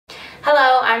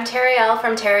I'm Terriell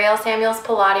from Terriell Samuels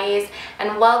Pilates,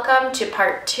 and welcome to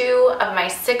part 2 of my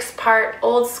 6-part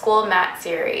old school mat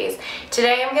series.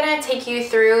 Today I'm going to take you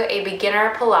through a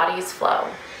beginner Pilates flow.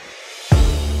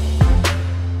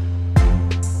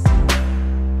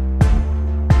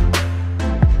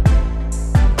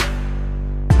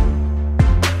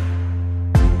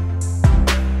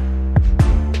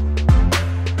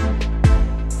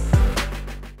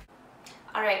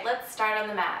 Alright, let's start on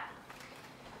the mat.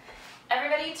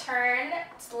 Everybody turn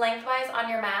lengthwise on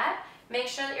your mat. Make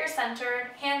sure that you're centered,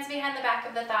 hands behind the back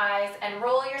of the thighs, and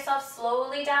roll yourself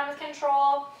slowly down with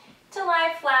control to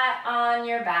lie flat on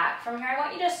your back. From here, I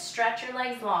want you to stretch your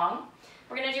legs long.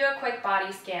 We're going to do a quick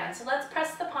body scan. So let's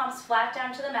press the palms flat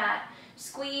down to the mat.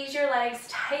 Squeeze your legs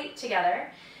tight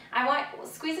together.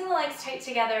 Squeezing the legs tight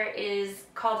together is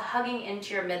called hugging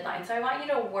into your midline. So I want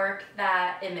you to work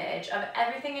that image of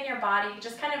everything in your body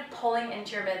just kind of pulling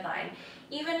into your midline.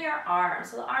 Even your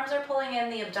arms. So the arms are pulling in,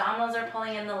 the abdominals are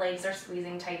pulling in, the legs are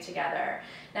squeezing tight together.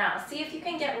 Now, see if you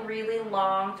can get really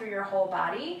long through your whole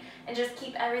body and just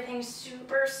keep everything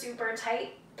super, super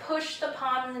tight. Push the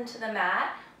palms into the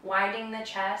mat, widening the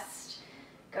chest.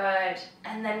 Good.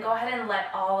 And then go ahead and let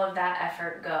all of that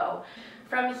effort go.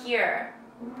 From here,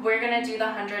 we're going to do the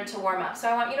 100 to warm up. So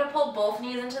I want you to pull both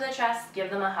knees into the chest, give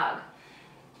them a hug.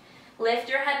 Lift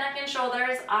your head, neck, and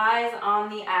shoulders, eyes on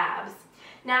the abs.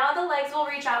 Now the legs will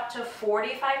reach out to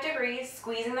 45 degrees,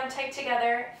 squeezing them tight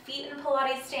together, feet in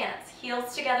Pilates stance,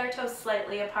 heels together, toes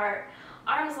slightly apart,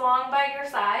 arms long by your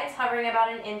sides, hovering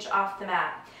about 1 inch off the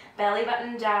mat, belly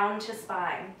button down to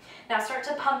spine. Now start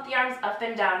to pump the arms up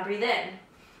and down, breathe in,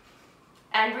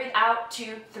 and breathe out,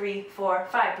 2, 3, 4,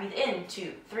 5, breathe in,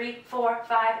 2, 3, 4,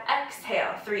 5,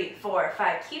 exhale, 3, 4,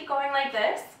 5, keep going like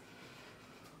this.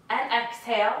 And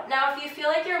exhale. Now if you feel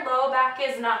like your low back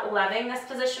is not loving this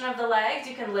position of the legs,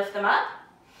 you can lift them up,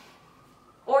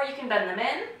 or you can bend them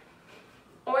in,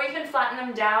 or you can flatten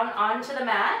them down onto the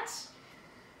mat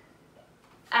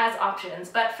as options.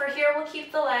 But for here, we'll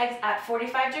keep the legs at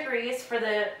 45 degrees for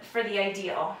the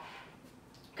ideal.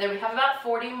 Good, we have about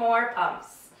 40 more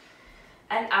pumps.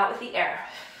 And out with the air.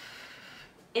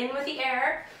 In with the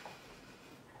air,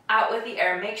 out with the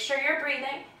air. Make sure you're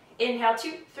breathing. Inhale,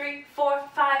 2, 3, 4,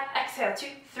 5. Exhale, 2,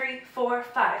 3, 4,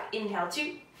 5. Inhale,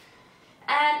 2.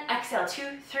 And exhale,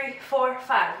 2, 3, 4,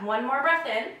 5. One more breath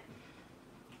in.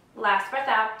 Last breath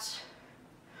out.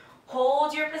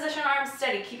 Hold your position, arms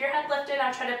steady. Keep your head lifted.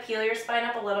 Now try to peel your spine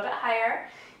up a little bit higher.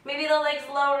 Maybe the legs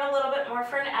lower a little bit more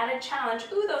for an added challenge.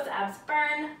 Ooh, those abs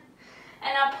burn.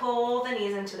 And now pull the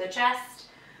knees into the chest.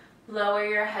 Lower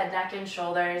your head, neck, and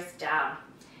shoulders down.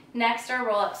 Next are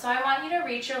roll-ups. So I want you to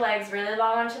reach your legs really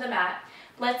long onto the mat.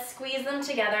 Let's squeeze them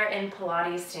together in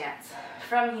Pilates stance.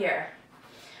 From here,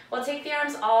 we'll take the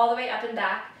arms all the way up and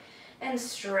back and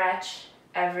stretch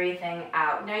everything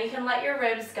out. Now you can let your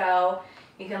ribs go,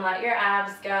 you can let your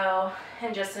abs go,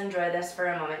 and just enjoy this for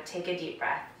a moment. Take a deep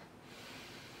breath.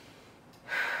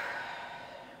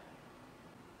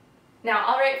 Now,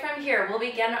 all right, from here, we'll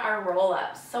begin our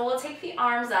roll-ups. So we'll take the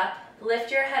arms up,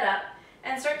 lift your head up,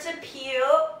 and start to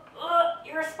peel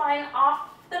your spine off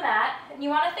the mat. And you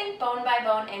want to think bone by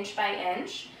bone, inch by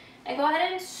inch. And go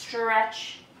ahead and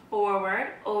stretch forward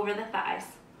over the thighs.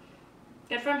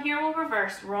 Good, from here we'll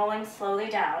reverse, rolling slowly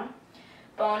down.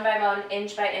 Bone by bone,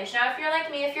 inch by inch. Now if you're like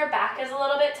me, if your back is a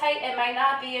little bit tight, it might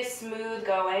not be as smooth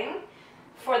going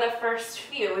for the first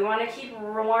few. We want to keep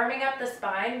warming up the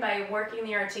spine by working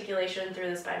the articulation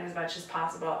through the spine as much as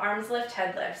possible. Arms lift,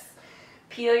 head lifts.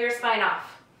 Peel your spine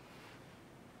off.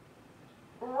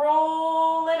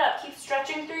 Roll it up. Keep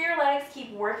stretching through your legs.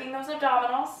 Keep working those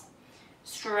abdominals.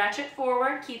 Stretch it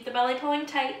forward. Keep the belly pulling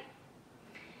tight.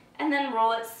 And then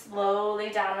roll it slowly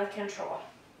down with control.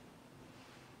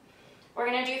 We're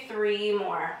going to do 3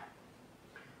 more.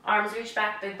 Arms reach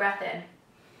back, big breath in.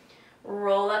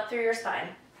 Roll up through your spine.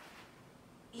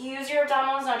 Use your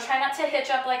abdominals. Now try not to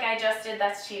hitch up like I just did.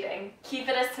 That's cheating. Keep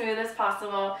it as smooth as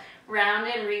possible. Round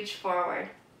and reach forward.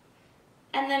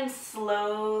 And then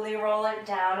slowly roll it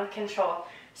down with control.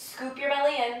 Scoop your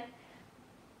belly in.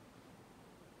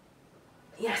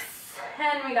 Yes.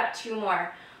 And we got 2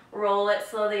 more. Roll it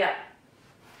slowly up.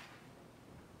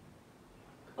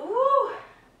 Ooh.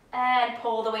 And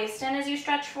pull the waist in as you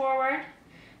stretch forward.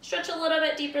 Stretch a little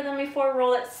bit deeper than before.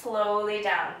 Roll it slowly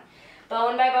down.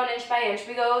 Bone by bone, inch by inch.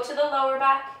 We go to the lower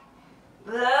back,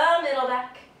 the middle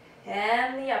back,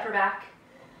 and the upper back.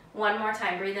 One more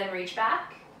time. Breathe in, reach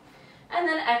back. And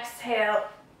then exhale,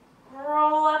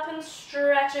 roll up and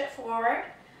stretch it forward.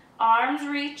 Arms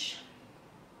reach.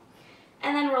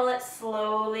 And then roll it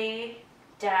slowly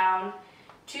down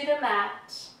to the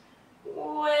mat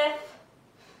with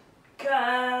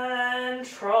control.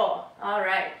 control. All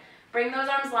right, bring those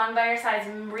arms long by your sides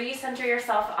and recenter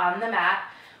yourself on the mat.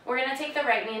 We're gonna take the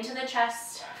right knee into the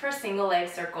chest for single leg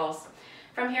circles.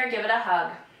 From here, give it a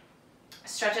hug.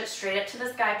 Stretch it straight up to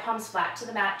the sky, palms flat to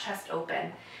the mat, chest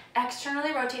open.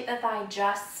 Externally rotate the thigh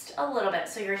just a little bit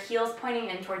so your heel's pointing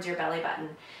in towards your belly button.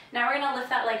 Now we're gonna lift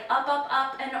that leg up, up,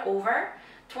 up, and over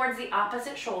towards the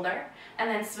opposite shoulder, and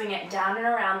then swing it down and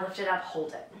around, lift it up,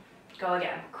 hold it. Go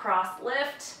again, cross,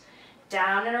 lift,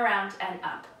 down and around and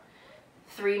up.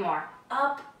 3 more,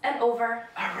 up and over,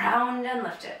 around and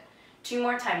lift it. 2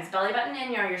 more times, belly button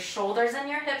in, your shoulders and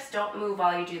your hips don't move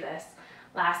while you do this.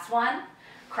 Last one,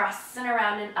 cross and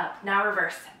around and up. Now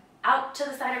reverse, out to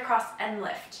the side across and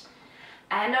lift.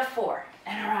 And a 4,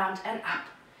 and around and up.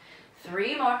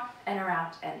 3 more, and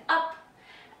around and up.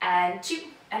 And 2,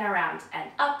 and around and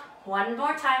up. 1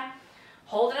 more time.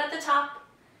 Hold it at the top.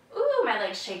 Ooh, my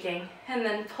leg's shaking. And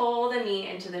then pull the knee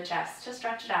into the chest to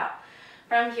stretch it out.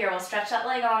 From here, we'll stretch that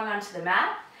leg on onto the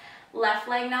mat. Left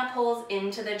leg now pulls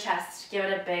into the chest. Give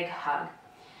it a big hug.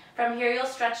 From here, you'll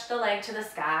stretch the leg to the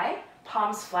sky.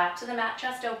 Palms flat to the mat,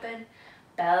 chest open.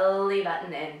 Belly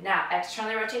button in. Now,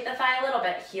 externally rotate the thigh a little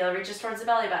bit. Heel reaches towards the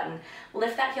belly button.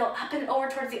 Lift that heel up and over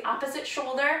towards the opposite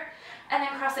shoulder. And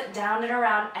then cross it down and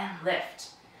around and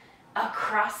lift.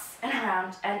 Across and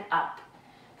around and up.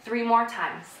 3 more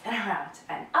times. And around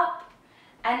and up.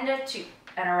 And a 2.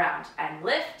 And around and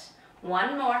lift.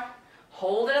 1 more.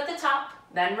 Hold it at the top.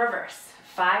 Then reverse.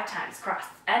 5 times. Cross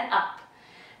and up.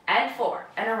 And 4.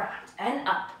 And around and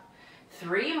up.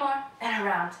 3 more. And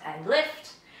around and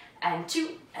lift. And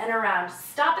 2. And around.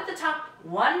 Stop at the top.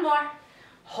 1 more.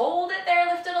 Hold it there.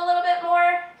 Lift it a little bit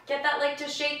more. Get that leg to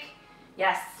shake.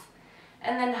 Yes.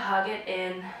 And then hug it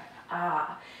in.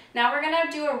 Ah. Now we're going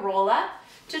to do a roll up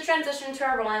to transition to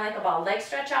our rolling like a ball. Legs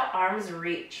stretch out, arms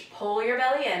reach. Pull your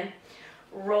belly in.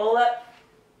 Roll up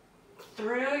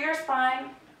through your spine.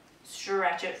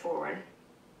 Stretch it forward.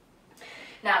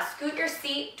 Now scoot your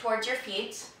seat towards your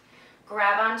feet.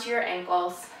 Grab onto your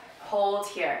ankles. Hold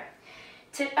here.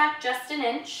 Tip back just an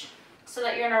inch so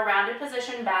that you're in a rounded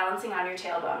position balancing on your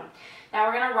tailbone. Now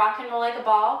we're going to rock and roll like a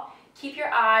ball. Keep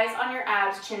your eyes on your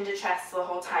abs, chin to chest the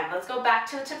whole time. Let's go back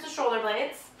to the tips of shoulder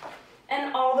blades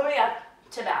and all the way up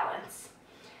to balance.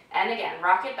 And again,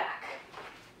 rock it back.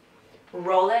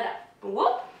 Roll it up.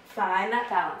 Whoop. Find that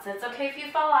balance. It's okay if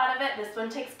you fall out of it. This one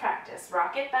takes practice.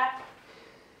 Rock it back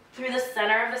through the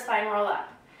center of the spine, roll up.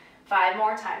 5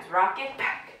 more times. Rock it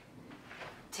back.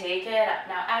 Take it up.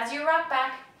 Now as you rock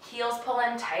back, heels pull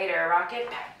in tighter. Rock it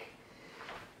back.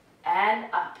 And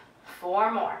up.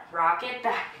 4 more. Rock it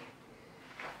back.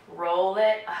 Roll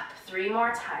it up. 3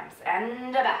 more times.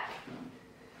 And back.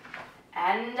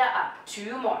 And up.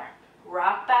 2 more.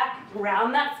 Rock back.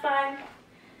 Round that spine.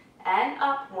 And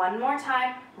up. 1 more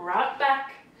time. Rock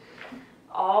back.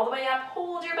 All the way up.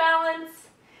 Hold your balance.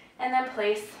 And then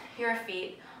place your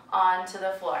feet onto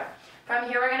the floor. From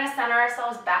here, we're going to center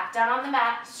ourselves back down on the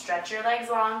mat. Stretch your legs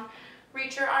long.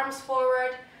 Reach your arms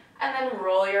forward. And then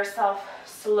roll yourself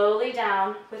slowly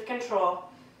down with control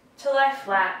to lie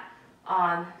flat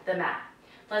on the mat.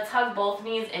 Let's hug both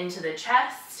knees into the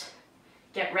chest.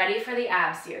 Get ready for the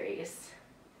ab series.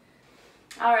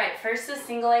 All right, first is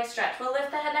single leg stretch. We'll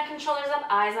lift the head, neck, and shoulders up,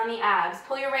 eyes on the abs.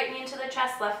 Pull your right knee into the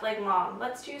chest, left leg long.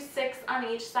 Let's do 6 on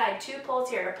each side. 2 pulls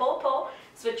here. Pull, pull,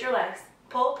 switch your legs.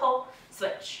 Pull, pull,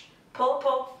 switch. Pull,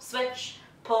 pull, switch.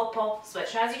 Pull, pull,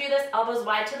 switch. Now as you do this, elbows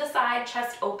wide to the side,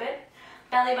 chest open.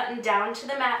 Belly button down to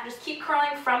the mat. Just keep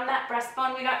curling from that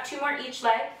breastbone. We got 2 more each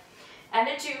leg. And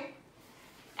a 2.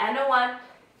 And a 1.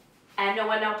 And a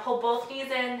 1. Now pull both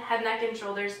knees in, head, neck, and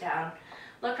shoulders down.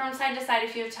 Look from side to side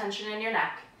if you have tension in your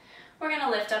neck. We're going to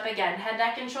lift up again. Head,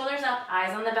 neck, and shoulders up.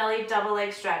 Eyes on the belly, double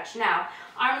leg stretch. Now,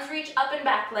 arms reach up and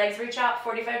back. Legs reach out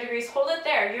 45 degrees. Hold it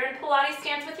there. You're in Pilates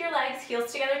stance with your legs.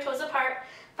 Heels together, toes apart.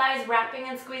 Thighs wrapping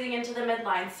and squeezing into the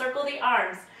midline. Circle the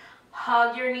arms.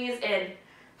 Hug your knees in.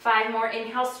 5 more.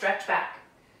 Inhale, stretch back.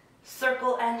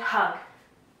 Circle and hug.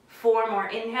 4 more.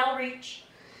 Inhale, reach.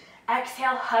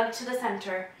 Exhale, hug to the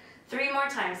center. 3 more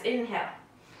times. Inhale.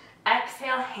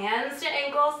 Exhale, hands to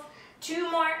ankles. 2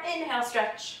 more. Inhale,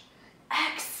 stretch.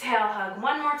 Exhale, hug.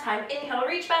 1 more time. Inhale,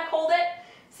 reach back, hold it.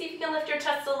 See if you can lift your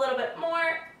chest a little bit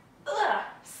more.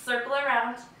 Circle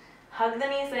around. Hug the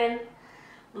knees in.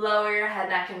 Lower your head,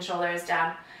 neck, and shoulders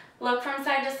down. Look from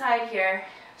side to side here.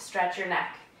 Stretch your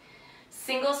neck.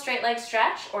 Single straight leg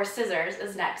stretch, or scissors,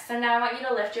 is next. So now I want you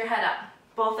to lift your head up.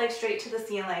 Both legs straight to the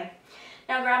ceiling.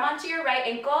 Now grab onto your right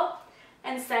ankle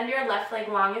and send your left leg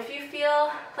long. If you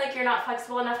feel like you're not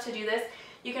flexible enough to do this,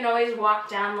 you can always walk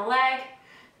down the leg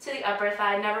to the upper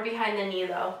thigh, never behind the knee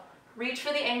though. Reach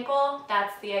for the ankle,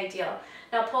 that's the ideal.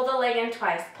 Now pull the leg in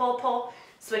twice. Pull, pull,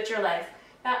 switch your legs.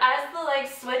 Now as the leg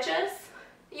switches,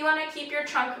 you want to keep your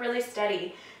trunk really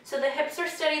steady. So the hips are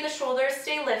steady, the shoulders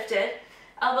stay lifted,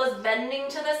 elbows bending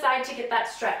to the side to get that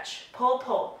stretch. Pull,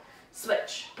 pull,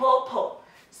 switch, pull, pull,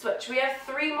 switch. We have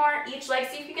 3 more each leg.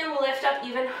 See if you can lift up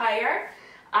even higher.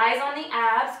 Eyes on the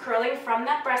abs, curling from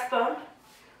that breastbone.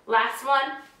 Last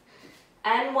one,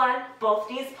 and 1. Both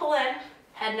knees pull in,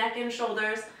 head, neck, and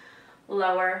shoulders.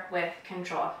 Lower with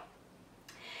control.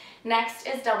 Next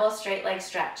is double straight leg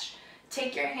stretch.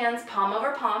 Take your hands palm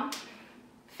over palm,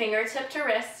 fingertip to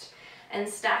wrist, and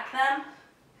stack them.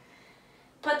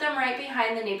 Put them right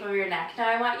behind the nape of your neck. Now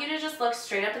I want you to just look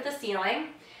straight up at the ceiling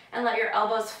and let your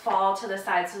elbows fall to the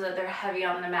side so that they're heavy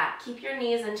on the mat. Keep your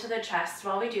knees into the chest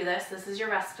while we do this. This is your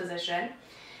rest position.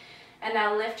 And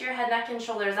now lift your head, neck, and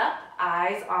shoulders up,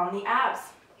 eyes on the abs.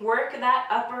 Work that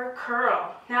upper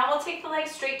curl. Now we'll take the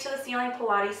legs straight to the ceiling,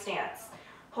 Pilates stance.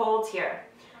 Hold here.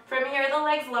 From here, the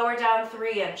legs lower down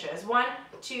 3 inches. 1,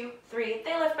 2, 3.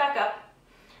 They lift back up.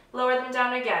 Lower them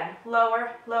down again.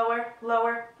 Lower, lower,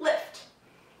 lower, lift.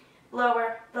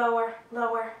 Lower, lower,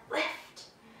 lower, lift.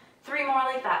 3 more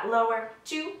like that. Lower,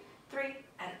 2, 3,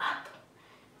 and up.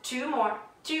 2 more.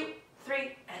 2, 3,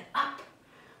 and up.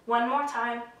 1 more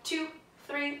time. 2,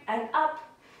 3, and up.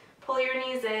 Pull your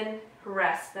knees in.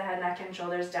 Rest the head, neck, and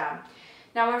shoulders down.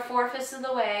 Now we're 4/5 of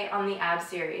the way on the ab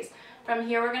series. From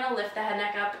here, we're going to lift the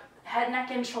head, neck,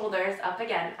 and shoulders up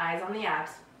again. Eyes on the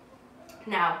abs.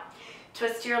 Now,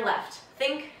 twist to your left.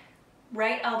 Think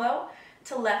right elbow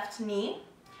to left knee.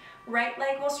 Right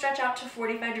leg will stretch out to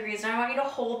 45 degrees. Now I want you to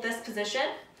hold this position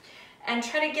and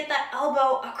try to get that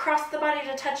elbow across the body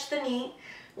to touch the knee.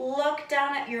 Look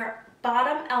down at your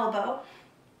bottom elbow.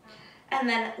 And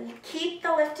then keep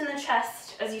the lift in the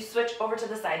chest as you switch over to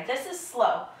the side. This is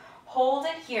slow. Hold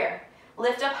it here.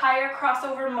 Lift up higher, cross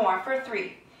over more for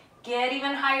 3. Get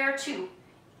even higher, 2.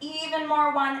 Even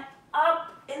more, 1. Up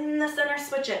in the center,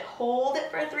 switch it. Hold it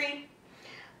for 3.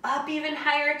 Up even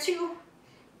higher, 2.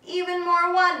 Even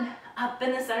more, 1. Up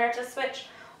in the center to switch.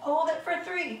 Hold it for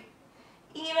 3.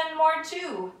 Even more,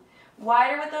 2.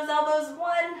 Wider with those elbows,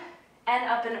 1. And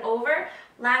up and over.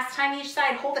 Last time each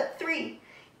side, hold it, 3.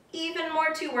 Even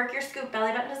more, 2. Work your scoop,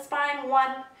 belly button to spine,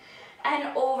 1.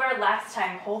 And over, last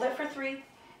time, hold it for 3.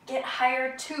 Get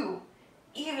higher, 2.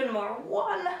 Even more,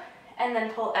 1. And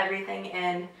then pull everything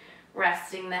in,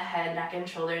 resting the head, neck, and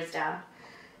shoulders down.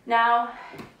 Now,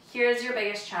 here's your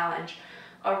biggest challenge,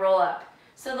 a roll up.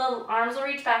 So the arms will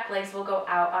reach back, legs will go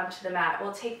out onto the mat.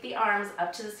 We'll take the arms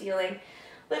up to the ceiling,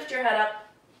 lift your head up.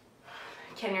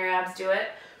 Can your abs do it?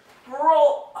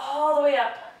 Roll all the way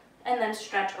up, and then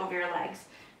stretch over your legs.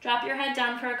 Drop your head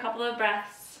down for a couple of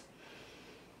breaths.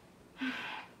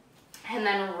 And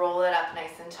then roll it up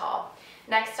nice and tall.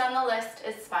 Next on the list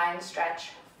is spine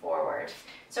stretch forward.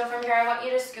 So from here, I want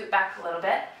you to scoot back a little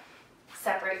bit.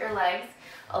 Separate your legs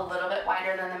a little bit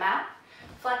wider than the mat.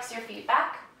 Flex your feet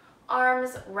back.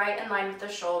 Arms right in line with the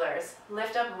shoulders.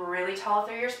 Lift up really tall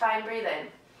through your spine. Breathe in.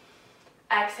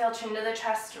 Exhale, chin to the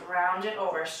chest. Round it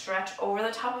over. Stretch over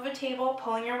the top of a table.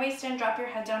 Pulling your waist in. Drop your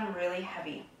head down really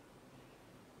heavy.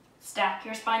 Stack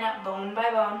your spine up bone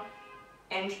by bone,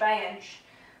 inch by inch.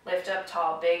 Lift up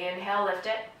tall. Big inhale, lift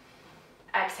it.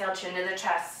 Exhale, chin to the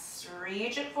chest.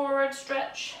 Reach it forward,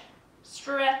 stretch,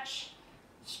 stretch,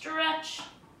 stretch.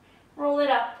 Roll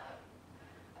it up,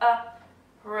 up.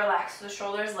 Relax the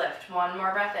shoulders, lift. 1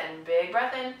 more breath in. Big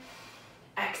breath in.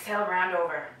 Exhale, round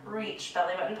over. Reach,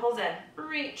 belly button pulls in.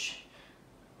 Reach,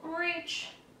 reach.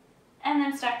 And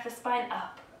then stack the spine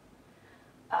up,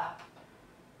 up,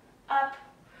 up.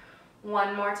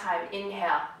 1 more time.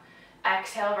 Inhale.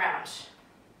 Exhale, round.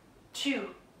 2,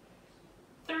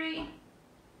 3.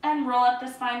 And roll up the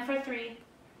spine for 3,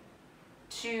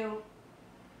 2,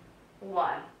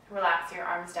 1. Relax your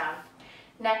arms down.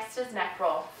 Next is neck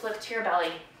roll. Flip to your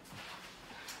belly.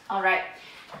 All right.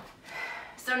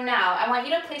 So now I want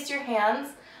you to place your hands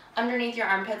underneath your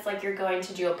armpits like you're going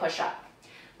to do a push-up.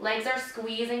 Legs are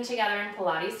squeezing together in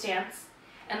Pilates stance,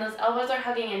 and those elbows are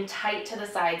hugging in tight to the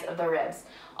sides of the ribs.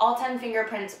 All 10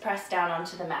 fingerprints press down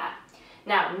onto the mat.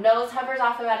 Now, nose hovers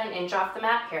off about 1 inch off the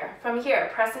mat here. From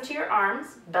here, press into your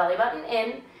arms, belly button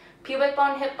in, pubic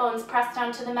bone, hip bones press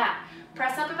down to the mat.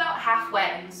 Press up about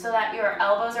halfway so that your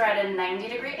elbows are at a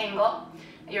 90-degree angle.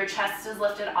 Your chest is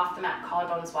lifted off the mat,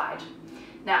 collarbones wide.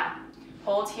 Now,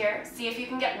 hold here. See if you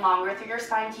can get longer through your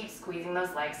spine. Keep squeezing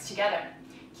those legs together.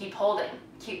 Keep holding.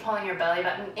 Keep pulling your belly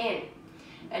button in.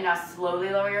 And now slowly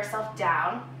lower yourself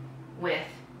down with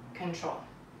control.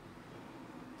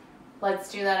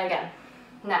 Let's do that again.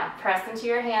 Now, press into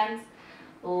your hands,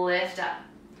 lift up.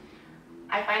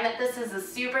 I find that this is a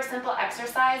super simple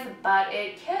exercise, but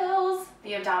it kills.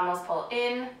 The abdominals pull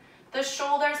in, the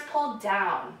shoulders pull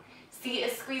down. Seat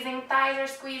is squeezing, thighs are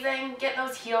squeezing. Get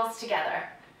those heels together.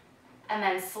 And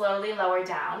then slowly lower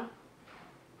down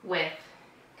with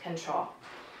control.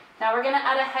 Now we're gonna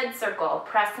add a head circle.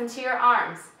 Press into your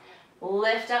arms.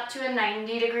 Lift up to a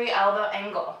 90-degree elbow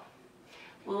angle.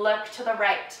 Look to the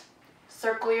right.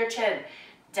 Circle your chin,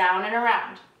 down and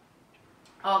around.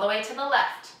 All the way to the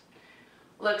left.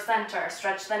 Look center,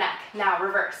 stretch the neck. Now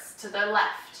reverse to the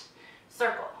left.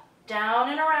 Circle, down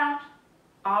and around.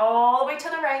 All the way to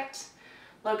the right.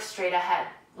 Look straight ahead.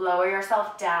 Lower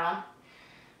yourself down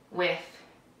with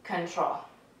control.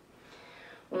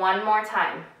 One more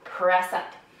time, press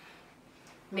up.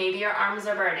 Maybe your arms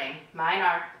are burning. Mine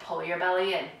are. Pull your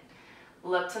belly in.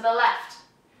 Look to the left.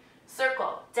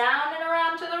 Circle, down and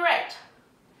around to the right.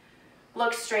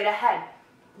 Look straight ahead.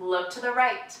 Look to the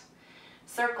right.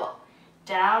 Circle,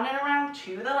 down and around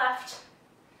to the left.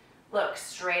 Look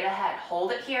straight ahead.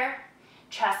 Hold it here.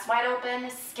 Chest wide open.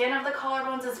 Skin of the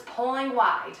collarbones is pulling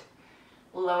wide.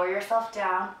 Lower yourself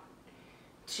down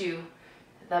to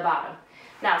the bottom.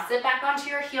 Now sit back onto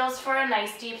your heels for a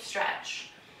nice deep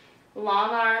stretch. Long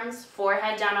arms,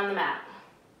 forehead down on the mat.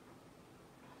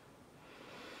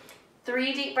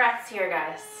 3 deep breaths here,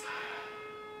 guys.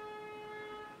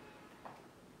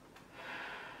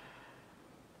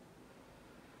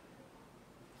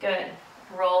 Good.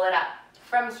 Roll it up.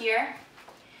 From here,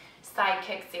 side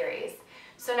kick series.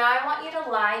 So now I want you to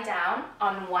lie down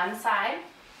on one side.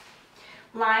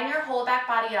 Line your whole back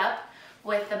body up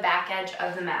with the back edge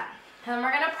of the mat. And then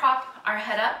we're gonna prop our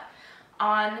head up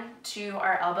onto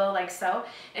our elbow like so.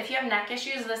 If you have neck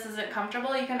issues, this isn't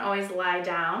comfortable, you can always lie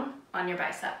down on your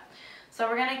bicep. So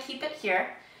we're gonna keep it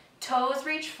here. Toes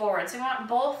reach forward. So you want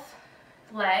both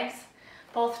legs,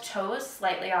 both toes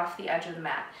slightly off the edge of the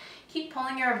mat. Keep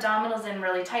pulling your abdominals in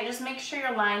really tight. Just make sure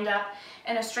you're lined up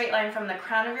in a straight line from the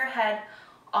crown of your head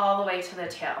all the way to the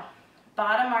tail.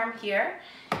 Bottom arm here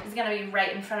is gonna be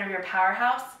right in front of your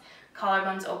powerhouse,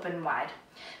 collarbones open wide.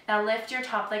 Now lift your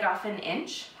top leg off an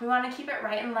inch. We want to keep it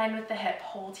right in line with the hip.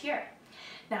 Hold here.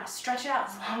 Now stretch it out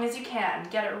as long as you can.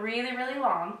 Get it really, really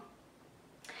long.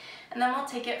 And then we'll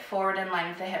take it forward in line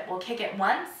with the hip. We'll kick it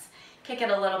once, kick it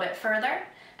a little bit further,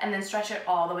 and then stretch it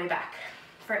all the way back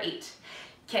for 8.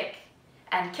 Kick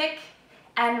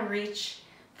and reach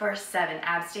for 7.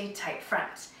 Abs stay tight.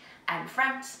 Front,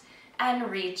 and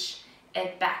reach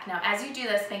it back. Now as you do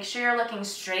this, make sure you're looking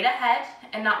straight ahead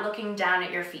and not looking down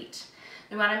at your feet.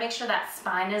 We want to make sure that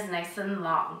spine is nice and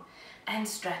long. And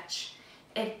stretch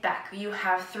it back. You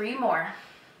have 3 more.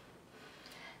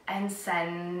 And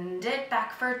send it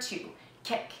back for 2.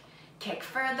 Kick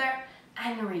further,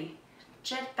 and reach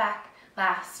it back.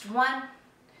 Last one.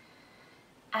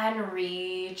 And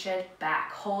reach it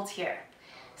back. Hold here.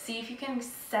 See if you can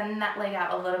send that leg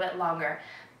out a little bit longer.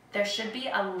 There should be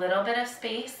a little bit of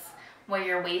space where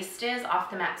your waist is off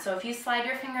the mat. So if you slide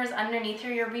your fingers underneath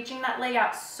here, you're reaching that leg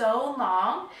out so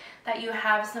long that you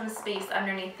have some space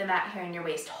underneath the mat here in your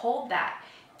waist. Hold that.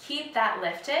 Keep that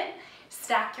lifted.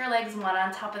 Stack your legs one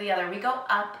on top of the other. We go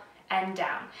up and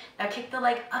down. Now kick the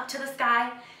leg up to the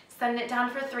sky. Send it down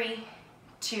for 3,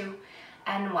 2,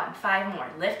 and 1. 5 more.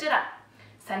 Lift it up.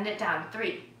 Send it down.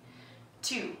 3,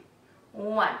 2,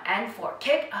 1, and 4.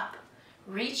 Kick up.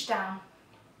 Reach down.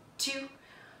 2,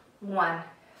 1.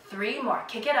 3 more.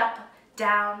 Kick it up,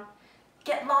 down.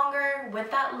 Get longer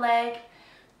with that leg.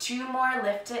 2 more.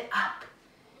 Lift it up.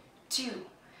 2,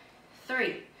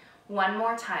 3. 1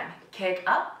 more time. Kick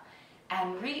up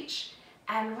and reach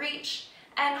and reach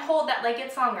and hold. That leg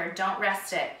gets longer. Don't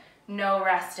rest it. No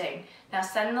resting. Now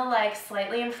send the leg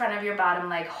slightly in front of your bottom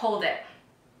leg. Hold it.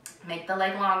 Make the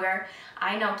leg longer.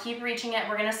 I know. Keep reaching it.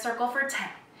 We're going to circle for 10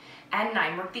 and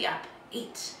 9. Work the up.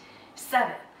 8,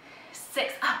 7,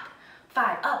 6, up.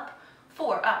 5, up,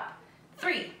 4, up,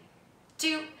 3,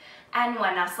 2, and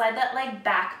 1. Now slide that leg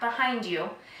back behind you,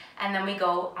 and then we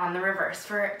go on the reverse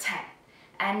for 10,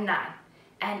 and 9,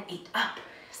 and 8, up,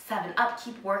 7, up.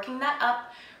 Keep working that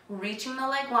up, reaching the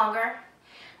leg longer,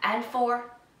 and 4,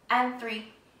 and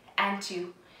 3, and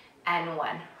 2, and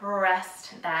 1.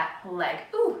 Rest that leg.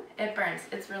 Ooh, it burns.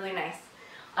 It's really nice.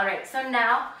 All right, so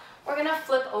now we're gonna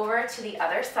flip over to the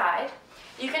other side.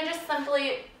 You can just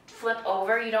simply flip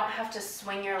over. You don't have to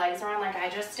swing your legs around like I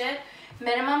just did.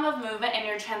 Minimum of movement in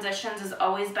your transitions is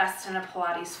always best in a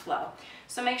Pilates flow.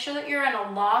 So make sure that you're in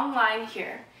a long line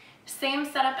here. Same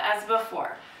setup as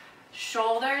before.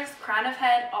 Shoulders, crown of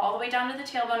head, all the way down to the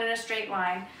tailbone in a straight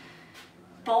line.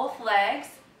 Both legs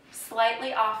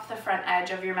slightly off the front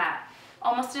edge of your mat,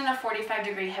 almost in a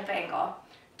 45-degree hip angle.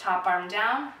 Top arm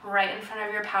down, right in front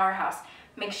of your powerhouse.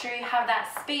 Make sure you have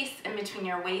that space in between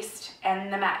your waist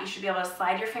and the mat. You should be able to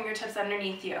slide your fingertips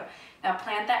underneath you. Now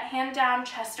plant that hand down,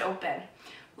 chest open.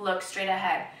 Look straight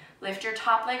ahead. Lift your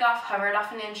top leg off, hover it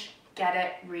off an inch, get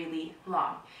it really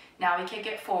long. Now we kick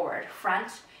it forward,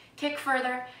 front, kick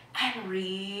further, and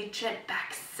reach it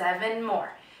back. 7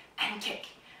 more, and kick,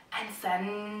 and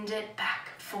send it back.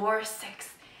 4, 6,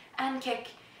 and kick,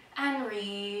 and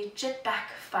reach it back.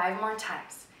 5 more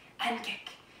times, and kick,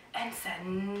 and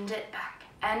send it back.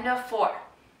 And a 4,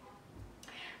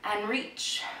 and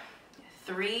reach.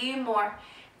 3 more,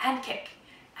 and kick,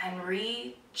 and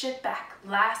reach it back.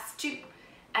 Last 2,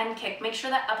 and kick. Make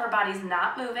sure that upper body's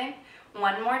not moving.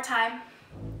 1 more time,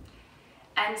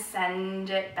 and send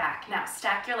it back. Now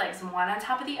stack your legs one on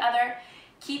top of the other.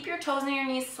 Keep your toes and your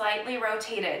knees slightly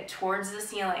rotated towards the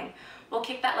ceiling. We'll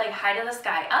kick that leg high to the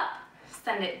sky, up,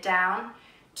 send it down,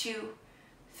 2,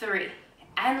 3,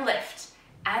 and lift,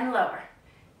 and lower,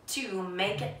 2,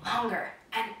 make it longer,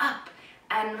 and up,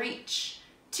 and reach,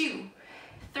 2,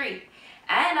 3,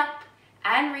 and up,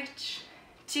 and reach,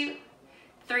 2,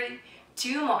 3,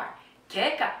 2 more,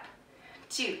 kick up,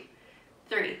 2,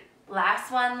 3,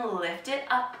 last one, lift it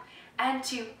up, and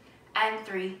 2, and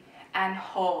 3, and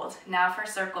hold. Now for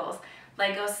circles,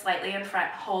 leg goes slightly in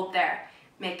front, hold there,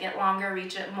 make it longer,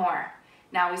 reach it more.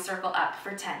 Now we circle up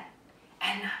for 10,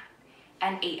 and 9,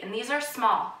 and 8, and these are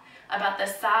small, about the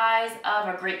size of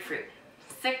a grapefruit.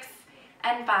 6,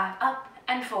 and 5, up,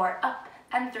 and 4, up,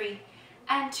 and 3,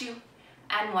 and 2,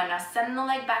 and 1. Now send the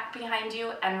leg back behind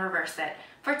you and reverse it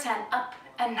for 10, up,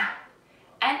 and 9,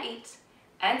 and 8,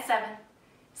 and 7,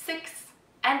 6,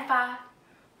 and 5,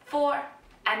 4,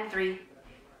 and 3,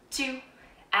 2,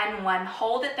 and 1.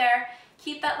 Hold it there.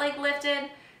 Keep that leg lifted.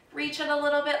 Reach it a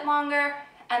little bit longer,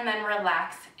 and then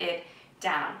relax it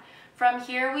down. From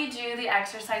here, we do the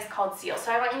exercise called seal.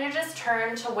 So I want you to just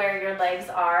turn to where your legs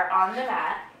are on the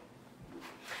mat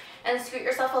and scoot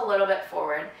yourself a little bit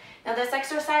forward. Now this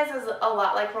exercise is a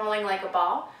lot like rolling like a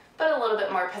ball, but a little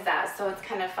bit more pizzazz, so it's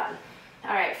kind of fun.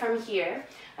 All right, from here,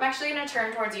 I'm actually gonna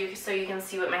turn towards you so you can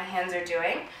see what my hands are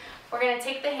doing. We're gonna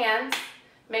take the hands,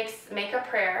 make a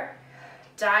prayer,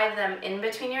 dive them in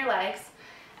between your legs,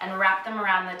 and wrap them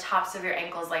around the tops of your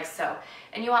ankles like so.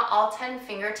 And you want all 10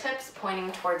 fingertips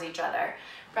pointing towards each other.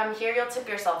 From here, you'll tip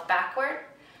yourself backward,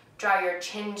 draw your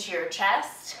chin to your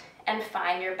chest, and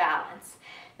find your balance.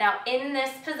 Now in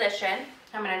this position,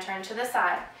 I'm gonna turn to the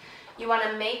side, you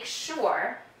wanna make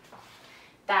sure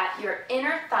that your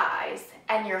inner thighs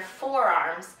and your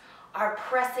forearms are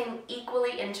pressing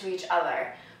equally into each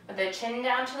other, with the chin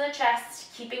down to the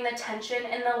chest, keeping the tension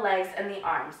in the legs and the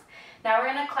arms. Now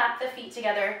we're gonna clap the feet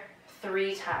together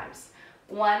 3 times.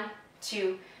 1,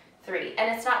 2, 3.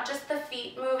 And it's not just the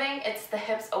feet moving, it's the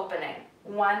hips opening.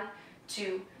 1,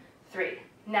 2, 3.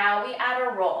 Now we add a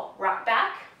roll. Rock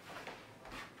back,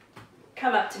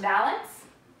 come up to balance,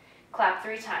 clap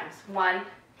 3 times. 1,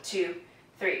 2,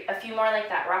 3. A few more like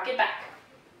that. Rock it back.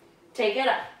 Take it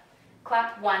up.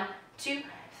 Clap 1, 2,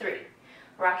 3.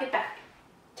 Rock it back.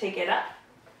 Take it up.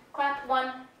 Clap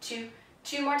 1, 2.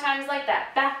 2 more times like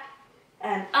that. Back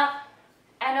and up,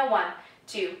 and a 1,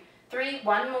 2, 3.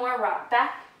 1 more. Rock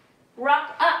back.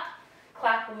 Rock up.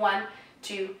 Clap 1,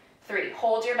 2, 3.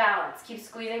 Hold your balance. Keep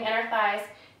squeezing inner thighs.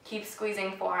 Keep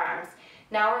squeezing forearms.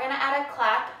 Now we're going to add a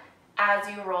clap as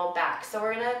you roll back. So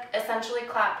we're going to essentially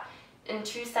clap in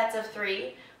 2 sets of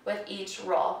 3 with each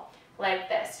roll. Like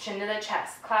this. Chin to the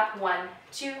chest. Clap 1,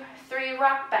 2, 3.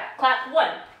 Rock back. Clap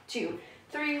 1, 2,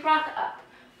 3. Rock up.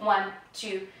 1,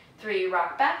 2, 3.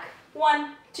 Rock back.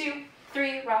 1, 2,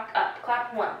 3. Rock up.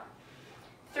 Clap 1,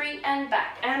 3, and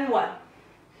back, and 1,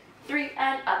 3,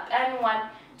 and up, and 1,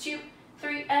 2,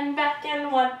 3, and back,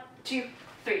 and 1, 2,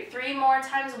 3. 3 more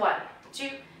times. 1, 2,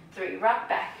 3. Rock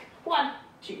back. 1,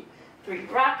 2, 3.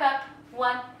 Rock up.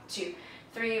 1, 2,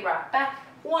 3. Rock back.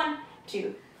 1,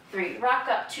 2, 3. Rock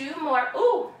up. 2 more.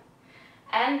 Ooh,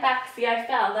 and back. See, I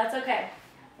fell. That's okay.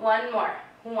 1 more.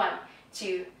 1,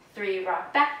 2, 3.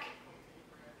 Rock back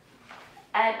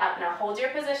and up. Now hold your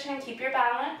position and keep your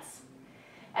balance.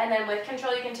 And then with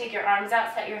control, you can take your arms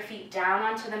out, set your feet down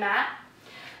onto the mat,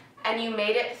 and you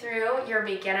made it through your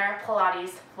beginner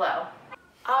Pilates flow.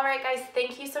 All right, guys,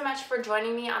 thank you so much for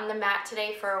joining me on the mat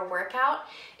today for a workout.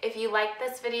 If you like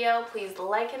this video, please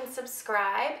like and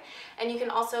subscribe. And you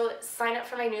can also sign up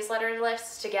for my newsletter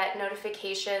list to get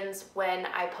notifications when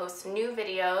I post new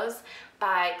videos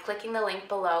by clicking the link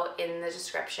below in the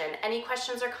description. Any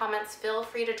questions or comments, feel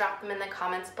free to drop them in the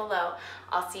comments below.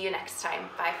 I'll see you next time.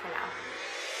 Bye for now.